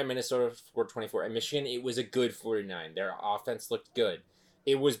 49, Minnesota scored 24. And Michigan, it was a good 49. Their offense looked good.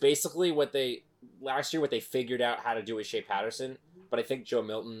 It was basically last year what they figured out how to do with Shea Patterson. But I think Joe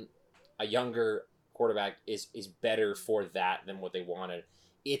Milton, a younger quarterback, is better for that than what they wanted.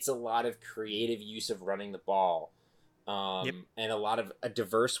 It's a lot of creative use of running the ball, and a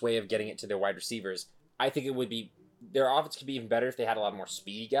diverse way of getting it to their wide receivers. I think it would be their offense could be even better if they had a lot more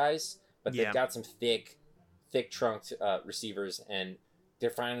speedy guys. But they've got some thick trunked receivers, and they're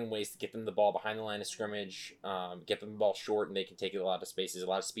finding ways to get them the ball behind the line of scrimmage, get them the ball short, and they can take it a lot of spaces, a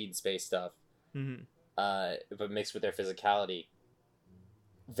lot of speed and space stuff. Mm-hmm. But mixed with their physicality.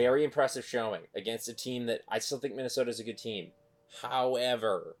 Very impressive showing against a team that I still think Minnesota is a good team.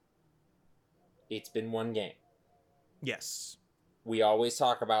 However, it's been one game. Yes. We always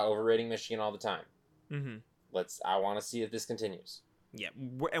talk about overrating Michigan all the time. Mm-hmm. I want to see if this continues. Yeah,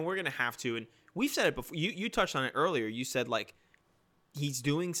 we're going to have to. And we've said it before. You touched on it earlier. You said, like, he's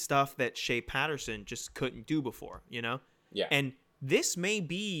doing stuff that Shea Patterson just couldn't do before, you know? Yeah. And this may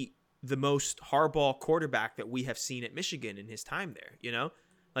be the most Harbaugh quarterback that we have seen at Michigan in his time there, you know?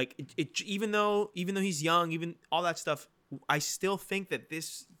 Like, even though he's young, even all that stuff, I still think that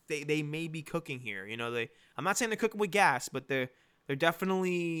they may be cooking here. You know, I'm not saying they're cooking with gas, but they're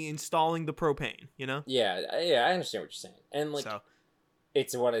definitely installing the propane. You know? Yeah, I understand what you're saying, and like,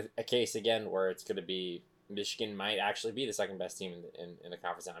 it's a case again where it's going to be Michigan might actually be the second best team in the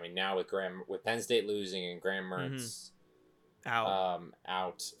conference. I mean, now with Penn State losing and Graham Mertz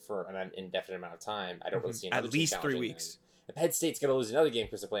out for an indefinite amount of time, I don't really see another at least 3 weeks. If Penn State's going to lose another game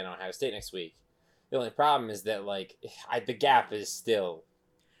because they're playing Ohio State next week, the only problem is that the gap is still.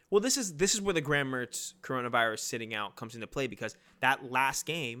 Well, this is where the Graham Mertz coronavirus sitting out comes into play, because that last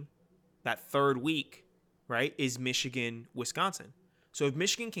game, that third week, right, is Michigan-Wisconsin. So if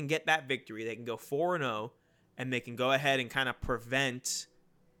Michigan can get that victory, they can go 4-0, and they can go ahead and kind of prevent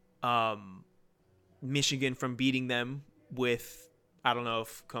Michigan from beating them with, I don't know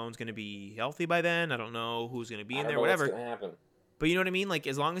if Cohn's going to be healthy by then. I don't know who's going to be in there, whatever. What's going to happen. But you know what I mean? Like,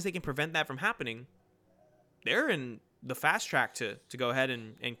 as long as they can prevent that from happening, they're in the fast track to go ahead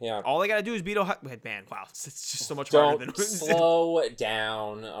and all they got to do is beat Ohio. Man, wow, it's just so much harder than slow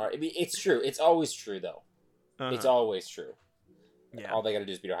down. I mean, it's true. It's always true, though. Uh-huh. It's always true. Yeah. All they got to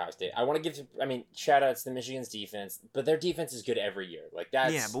do is beat Ohio State. I want to give, shout outs to Michigan's defense, but their defense is good every year. Like,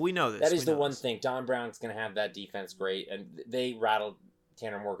 that's, yeah, but we know this. That is the one thing. Don Brown's going to have that defense great, and they rattled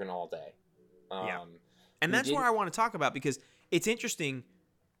Tanner Morgan all day. And that's where I want to talk about, because it's interesting.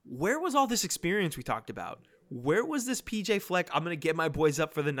 Where was all this experience we talked about? where was this PJ Fleck? I'm going to get my boys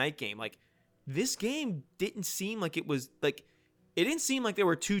up for the night game. Like, this game didn't seem like it was like, it didn't seem like there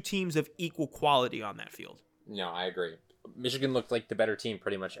were two teams of equal quality on that field. No, I agree. Michigan looked like the better team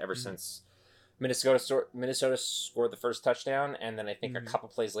pretty much ever since Minnesota scored the first touchdown, and then I think a couple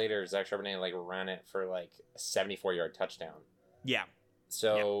plays later, Zach Charbonnet like ran it for like a 74-yard touchdown. Yeah.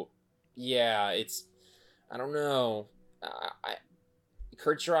 So, yeah, it's, I don't know.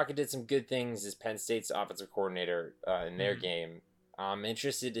 Kurt Chiraka did some good things as Penn State's offensive coordinator in their game. I'm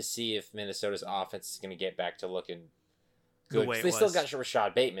interested to see if Minnesota's offense is going to get back to looking good. They still got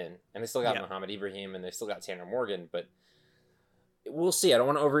Rashad Bateman, and they still got Muhammad Ibrahim, and they still got Tanner Morgan, but we'll see. I don't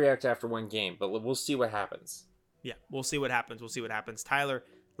want to overreact after one game, but we'll see what happens. Yeah, we'll see what happens. Tyler,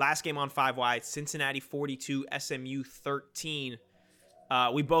 last game on 5Y, Cincinnati 42, SMU 13.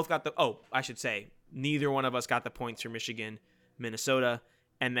 We both got neither one of us got the points for Michigan, Minnesota,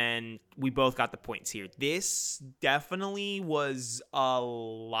 and then we both got the points here. This definitely was a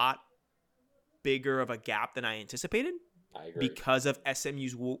lot bigger of a gap than I anticipated. I agree. Because of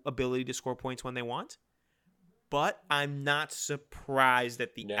SMU's ability to score points when they want. But I'm not surprised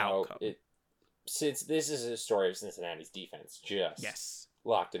at the outcome. Since this is a story of Cincinnati's defense, just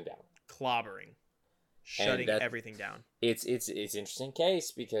locked them down. Clobbering. Shutting everything down. It's an interesting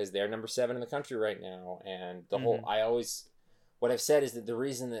case because they're number 7 in the country right now. And the whole, what I've said is that the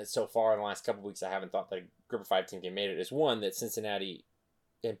reason that so far in the last couple of weeks I haven't thought that a group of 5 team game made it is one, that Cincinnati,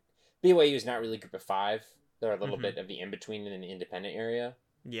 and BYU is not really group of 5. They're a little bit of the in-between in the independent area.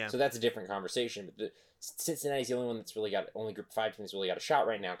 Yeah. So that's a different conversation. But Cincinnati's the only one that's really got, only group of 5 teams really got a shot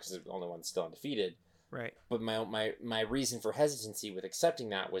right now because they're the only one still undefeated. Right. But my reason for hesitancy with accepting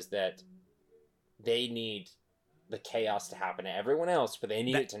that was that they need the chaos to happen to everyone else, but they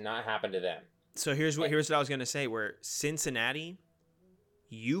need it to not happen to them. So here's what I was gonna say. Where Cincinnati,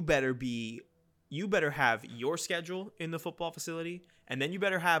 you better have your schedule in the football facility, and then you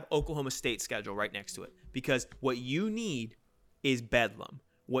better have Oklahoma State's schedule right next to it. Because what you need is bedlam.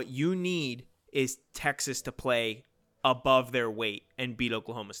 What you need is Texas to play above their weight and beat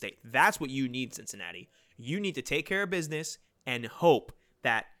Oklahoma State. That's what you need, Cincinnati. You need to take care of business and hope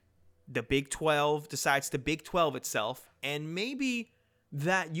that the Big 12 decides to Big 12 itself, and maybe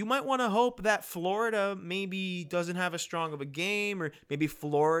that you might want to hope that Florida maybe doesn't have as strong of a game, or maybe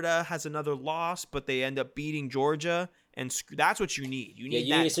Florida has another loss, but they end up beating Georgia, and that's what you need. You need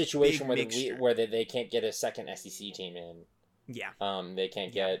a situation where they can't get a second SEC team in. Yeah. They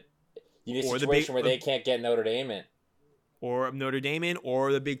can't get. You need a situation where they can't get Notre Dame in. Or Notre Dame in,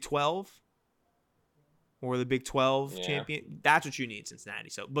 or the Big 12. Or the Big 12 champion. That's what you need,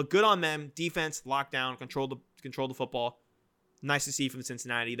 Cincinnati. So, but good on them. Defense, lockdown, control the football. Nice to see from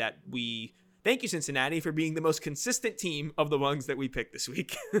Cincinnati that thank you, Cincinnati, for being the most consistent team of the ones that we picked this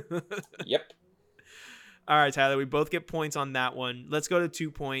week. Yep. All right, Tyler, we both get points on that one. Let's go to 2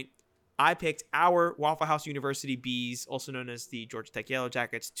 point. I picked our Waffle House University Bees, also known as the Georgia Tech Yellow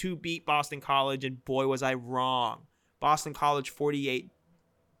Jackets, to beat Boston College, and boy, was I wrong. Boston College 48,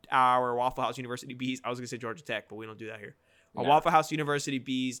 our Waffle House University Bees. I was going to say Georgia Tech, but we don't do that here. No. Waffle House University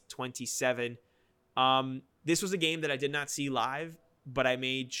Bees 27. This was a game that I did not see live, but I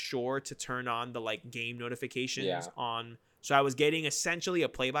made sure to turn on the game notifications on. So I was getting essentially a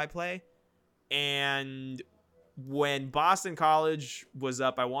play-by-play. And when Boston College was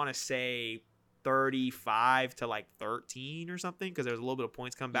up, I want to say 35 to 13 or something, because there was a little bit of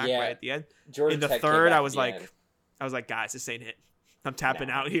points come back right at the end. Georgia in the Tech third, I was like, guys, this ain't it. I'm tapping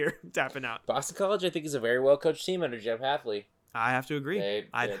out here. I'm tapping out. Boston College, I think, is a very well-coached team under Jeff Hafley. I have to agree.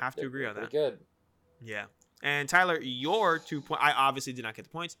 I'd have to agree on that. Good. Yeah. And Tyler, your 2 point. I obviously did not get the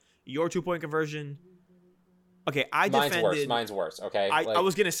points. Your 2 point conversion. Okay, Mine's worse. Okay. I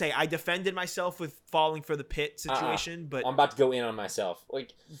was gonna say I defended myself with falling for the pit situation, but I'm about to go in on myself.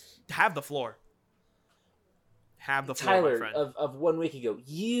 Have the floor. Have the floor, Tyler, my friend. of 1 week ago,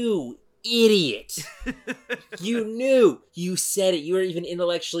 you idiot. You knew. You said it. You were even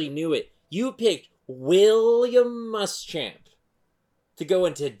intellectually knew it. You picked William Muschamp to go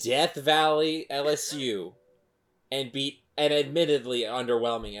into Death Valley LSU and beat an admittedly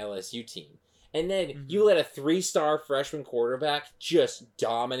underwhelming LSU team. And then you let a 3-star freshman quarterback just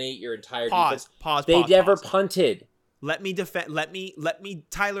dominate your entire defense. They never punted. Let me defend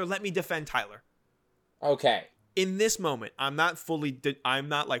Tyler. Okay. In this moment, I'm not fully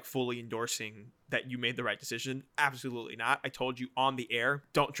endorsing that you made the right decision. Absolutely not. I told you on the air,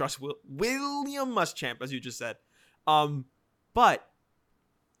 don't trust William Muschamp, as you just said. But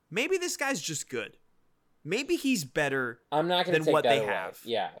maybe this guy's just good. Maybe he's better I'm not gonna than take what that they away. have.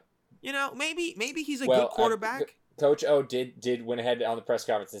 Yeah. Maybe he's a good quarterback. Coach O did went ahead on the press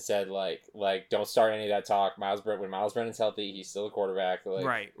conference and said like don't start any of that talk. When Miles Brennan's healthy, he's still a quarterback. Like,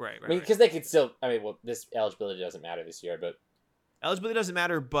 Right. I mean, because they could still. I mean, well, this eligibility doesn't matter this year, but Eligibility doesn't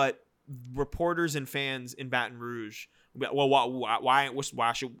matter, but reporters and fans in Baton Rouge. Well,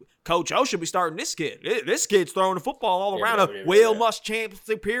 why should Coach O should be starting this kid? This kid's throwing the football all around a Will Muschamp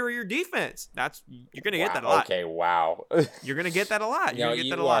superior defense. You're gonna get that a lot. Okay, wow. You're gonna get that a lot. You're gonna get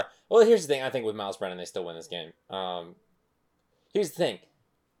that a lot. Well, here's the thing. I think with Miles Brennan, they still win this game. Here's the thing.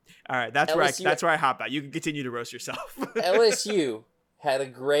 All right, that's where I hop out. You can continue to roast yourself. LSU had a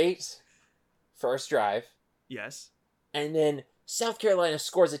great first drive. Yes. And then South Carolina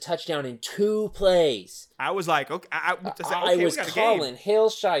scores a touchdown in 2 plays. I was like, okay. I was calling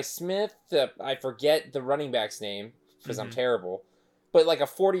Hillshy Smith. I forget the running back's name because I'm terrible. But like a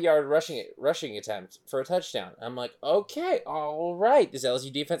 40-yard rushing attempt for a touchdown. I'm like, okay, all right. This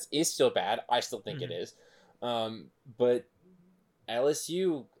LSU defense is still bad. I still think it is. But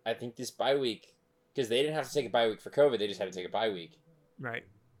LSU, I think this bye week, because they didn't have to take a bye week for COVID, they just had to take a bye week. Right.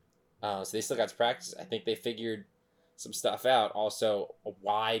 So they still got to practice. I think they figured some stuff out. Also,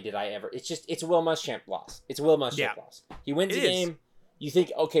 why did I ever? It's a Will Muschamp loss. It's a Will Muschamp loss. He wins the game. You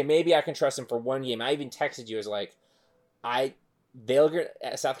think, okay, maybe I can trust him for one game. I even texted you as like,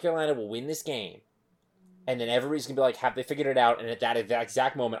 South Carolina will win this game, and then everybody's gonna be like, have they figured it out? And at that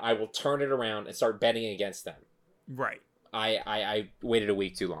exact moment, I will turn it around and start betting against them. Right. I waited a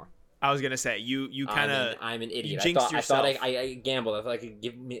week too long. I was gonna say you kind of I'm an idiot. I thought I gambled. I thought I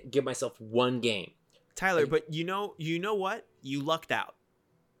could give myself one game. Tyler, but you know what? You lucked out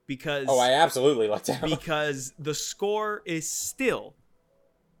because I absolutely lucked out because the score is still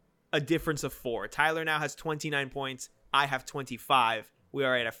a difference of 4. Tyler now has 29 points. I have 25. We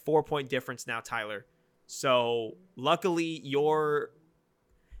are at a 4-point difference now, Tyler. So luckily,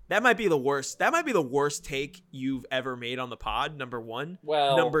 that might be the worst. That might be the worst take you've ever made on the pod. Number 1.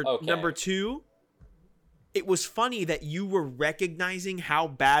 Well, number 2. It was funny that you were recognizing how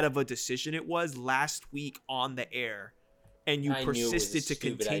bad of a decision it was last week on the air, and you persisted to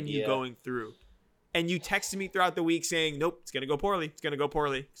continue going through. And you texted me throughout the week saying, "Nope, it's gonna go poorly. It's gonna go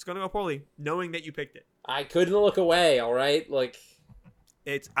poorly. It's gonna go poorly," knowing that you picked it. I couldn't look away. All right, like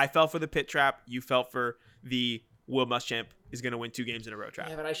I fell for the pit trap. You fell for the Will Muschamp is gonna win 2 games in a row trap.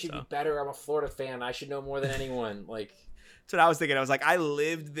 Yeah, but I should be better. I'm a Florida fan. I should know more than anyone. Like that's what I was thinking. I was like, I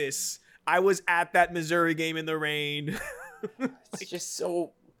lived this. I was at that Missouri game in the rain. It's just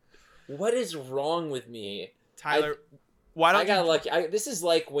so. What is wrong with me, Tyler? Why don't I got lucky? This is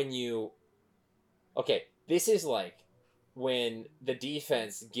like when you. Okay, this is like when the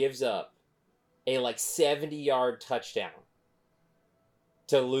defense gives up a 70-yard touchdown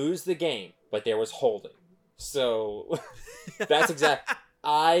to lose the game, but there was holding. So that's exact.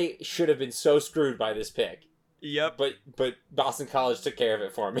 I should have been so screwed by this pick. Yep. But Boston College took care of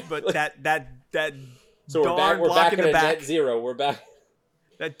it for me. But that so we're back at a net zero. We're back.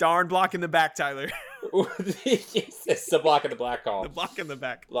 That darn block in the back, Tyler. It's the block in the black call. The block in the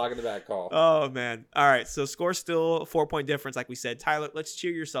back. Block in the back call. Oh man. All right. So score still 4-point difference, like we said. Tyler, let's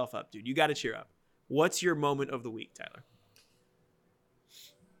cheer yourself up, dude. You got to cheer up. What's your moment of the week, Tyler?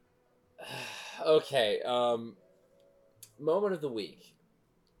 Okay. Moment of the week.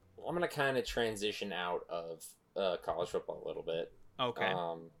 I'm gonna kind of transition out of college football a little bit. Okay.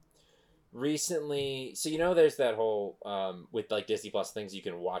 Recently, so there's that whole with Disney Plus things you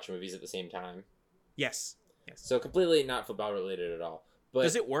can watch movies at the same time. Yes. So completely not football related at all. But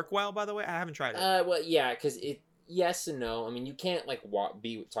does it work well? By the way, I haven't tried it. Well, yeah, because yes and no. I mean, you can't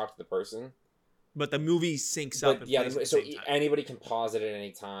talk to the person. But the movie syncs up. So anybody can pause it at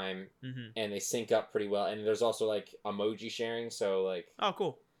any time, and they sync up pretty well. And there's also emoji sharing. So oh,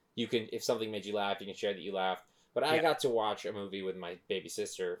 cool. You can, if something made you laugh, you can share that you laughed. But I got to watch a movie with my baby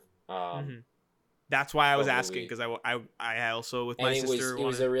sister. That's why I was asking, because I also with my sister. It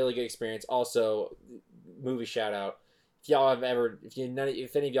was a really good experience. Also, movie shout out.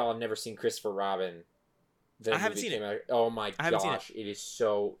 If any of y'all have never seen Christopher Robin, I haven't seen it. Oh my gosh,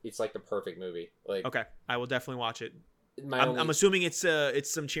 it's like the perfect movie. Okay, I will definitely watch it. I'm assuming it's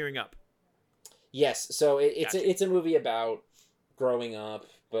some cheering up. Yes, so it's a movie about growing up,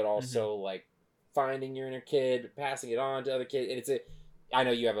 but also finding your inner kid, passing it on to other kids, and I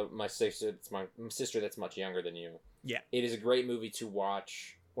know you have my sister that's much younger than you. Yeah, it is a great movie to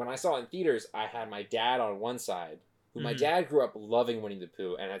watch. When I saw it in theaters, I had my dad on one side. My dad grew up loving Winnie the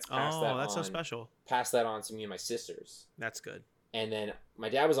Pooh, and has passed that on. Oh, that's so special. Passed that on to me and my sisters. That's good. And then my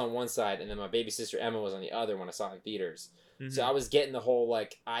dad was on one side, and then my baby sister Emma was on the other when I saw it in theaters. So I was getting the whole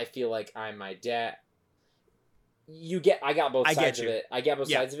I feel like I'm my dad. I got both I get sides of you. it. I got both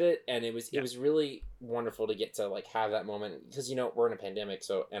Yeah. sides of it, and it was Yeah. really wonderful to get to like have that moment because we're in a pandemic,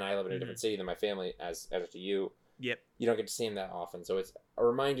 so and I live in a different city than my family as to you. Yep. You don't get to see them that often, so it's a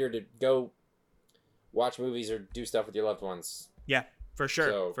reminder to go watch movies or do stuff with your loved ones. Yeah, for sure,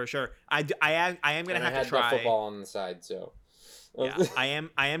 So- for sure. I am gonna And have I had to try. the football on the side, so Yeah, I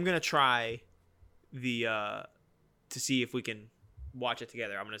am gonna try the to see if we can watch it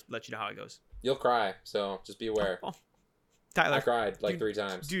together. I'm gonna let you know how it goes. You'll cry, so just be aware. Oh, Tyler, I cried like dude, 3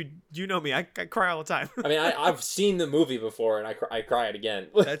 times. dude, you know me. I cry all the time. I mean, I've seen the movie before, and I cry it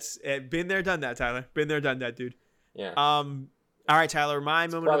again. That's been there, done that, Tyler. Been there, done that, dude. Yeah. All right, Tyler. My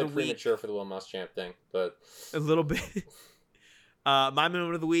moment Probably of the week. premature for the Will Muschamp thing, but A little bit. My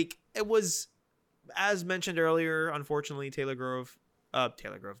moment of the week. It was, as mentioned earlier. Unfortunately, Daryl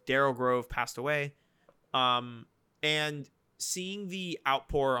Grove passed away. And seeing the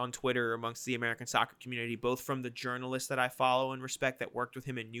outpour on Twitter amongst the American soccer community, both from the journalists that I follow and respect that worked with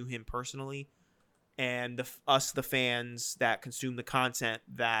him and knew him personally, and the fans that consume the content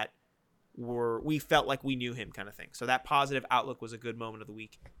that we felt like we knew him, kind of thing. So that positive outlook was a good moment of the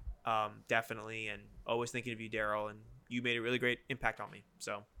week, definitely. And always thinking of you, Daryl, and you made a really great impact on me.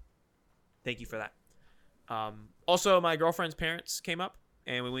 So thank you for that. Also, my girlfriend's parents came up,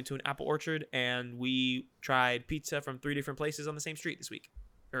 and we went to an apple orchard, and we tried pizza from 3 different places on the same street this week.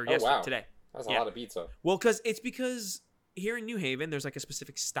 Or wow. today. that's Yeah. a lot of pizza. Well, because here in New Haven, there's like a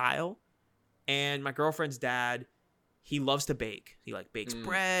specific style, and my girlfriend's dad, he loves to bake. He bakes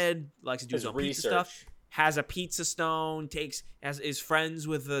bread, likes to do his own pizza stuff. Has a pizza stone. Is friends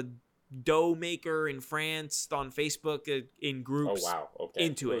with a dough maker in France on Facebook in groups. Oh wow! Okay.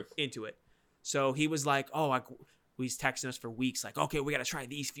 Into it. So he was like, he's texting us for weeks, like, okay, we got to try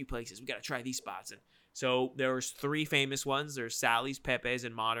these few places. We got to try these spots. And so there was 3 famous ones. There's Sally's, Pepe's,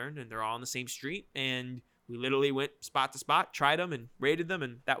 and Modern, and they're all on the same street. And we literally went spot to spot, tried them, and rated them,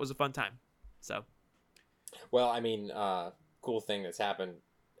 and that was a fun time. So. Well, I mean, cool thing that's happened.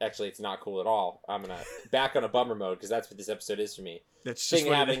 Actually, it's not cool at all. I'm gonna back on a bummer mode because that's what this episode is for me. That's just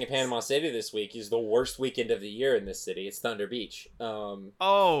thing happening in Panama City this week is the worst weekend of the year in this city. It's Thunder Beach.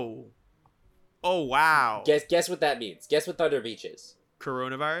 Oh wow. Guess what that means. Guess what Thunder Beach is.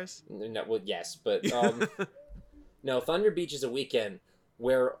 Coronavirus? No, well, yes, but no. Thunder Beach is a weekend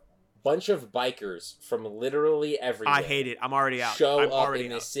where a bunch of bikers from literally everywhere. I hate it. I'm already out. Show I'm up already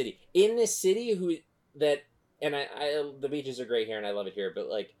in out. this city. In this city, and I the beaches are great here, and I love it here. But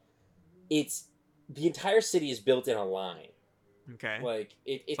it's the entire city is built in a line. Okay.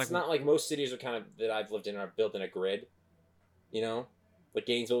 It's not like most cities are kind of that I've lived in are built in a grid. Like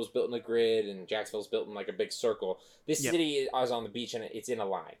Gainesville is built in a grid, and Jacksonville's built in like a big circle. This city is on the beach, and it's in a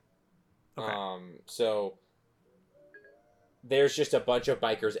line. Okay. So there's just a bunch of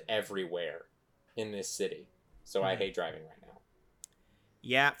bikers everywhere in this city. So I hate driving right now.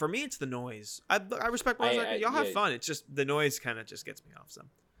 Yeah, for me, it's the noise. I respect motorcycle. Y'all have fun. It's just the noise kind of just gets me off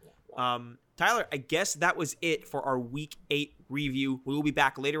some. Tyler, I guess that was it for our Week 8 review. We will be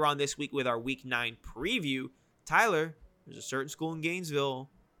back later on this week with our Week 9 preview. Tyler, there's a certain school in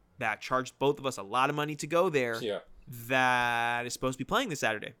Gainesville that charged both of us a lot of money to go there. Yeah. That is supposed to be playing this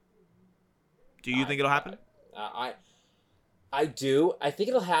Saturday. Do you think it'll happen? I do. I think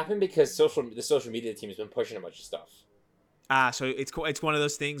it'll happen because the social media team has been pushing a bunch of stuff. So it's one of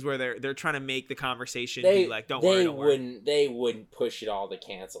those things where they're trying to make the conversation be like, don't worry. They wouldn't push it all to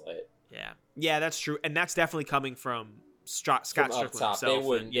cancel it. Yeah, that's true, and that's definitely coming from Scott Strickland himself. They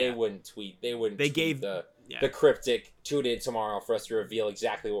wouldn't tweet. They gave the cryptic "tune in tomorrow" for us to reveal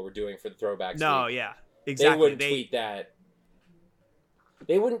exactly what we're doing for the throwbacks. No, yeah, exactly. They wouldn't tweet that.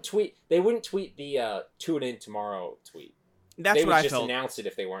 They wouldn't tweet the "tune in tomorrow" tweet. That's what I felt. They would just announce it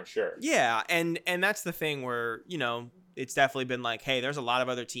if they weren't sure. Yeah, and that's the thing where it's definitely been like, hey, there's a lot of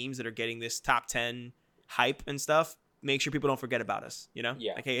other teams that are getting this top 10 hype and stuff. Make sure people don't forget about us, Yeah.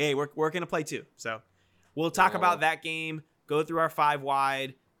 Like, hey, we're going to play too. So we'll talk about that game, go through our 5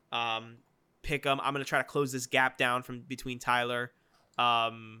 wide, pick them. I'm going to try to close this gap down from between Tyler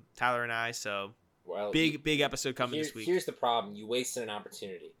and I. So big episode coming this week. Here's the problem. You wasted an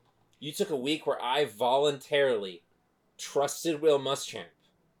opportunity. You took a week where I voluntarily trusted Will Muschamp.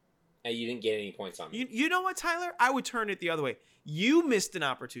 And you didn't get any points on me. You know what, Tyler? I would turn it the other way. You missed an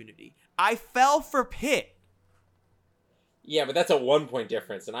opportunity. I fell for Pitt. Yeah, but that's a 1-point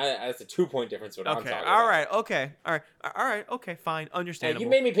difference, and that's a 2-point difference. What I'm talking about. All right. Okay. All right. Okay. Fine. Understandable. You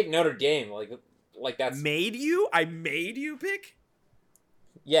made me pick Notre Dame. Like that's made you. I made you pick.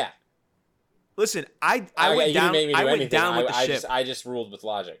 Yeah. Listen, I went down. I went down with the ship. I just ruled with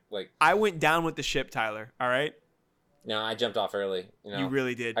logic. I went down with the ship, Tyler. All right. No, I jumped off early. You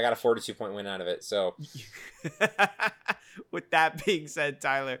really did. I got a 42-point win out of it. So, with that being said,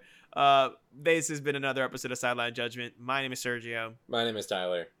 Tyler, this has been another episode of Sideline Judgment. My name is Sergio. my name is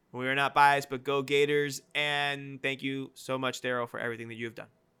Tyler. We are not biased, but go Gators. And thank you so much, Daryl, for everything that you have done.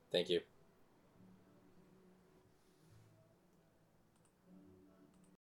 Thank you.